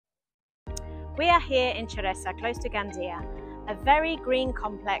We are here in Ceresa, close to Gandia, a very green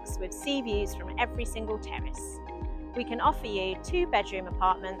complex with sea views from every single terrace. We can offer you 2-bedroom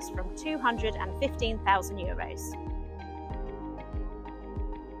apartments from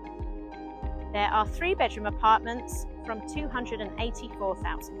 €215,000. There are 3-bedroom apartments from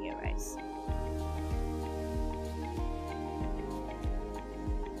 €284,000.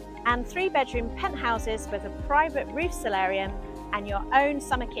 And 3-bedroom penthouses with a private roof solarium and your own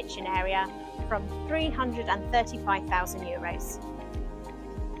summer kitchen area from €335,000.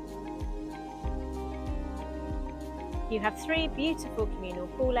 You have 3 beautiful communal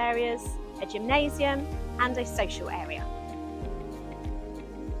pool areas, a gymnasium and a social area.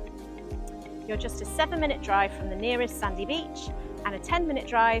 You're just a 7-minute drive from the nearest sandy beach and a 10-minute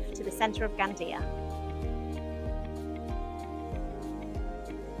drive to the centre of Gandia.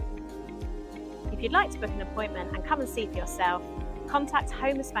 If you'd like to book an appointment and come and see for yourself, contact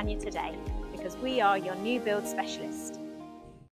Home España today because we are your new build specialist.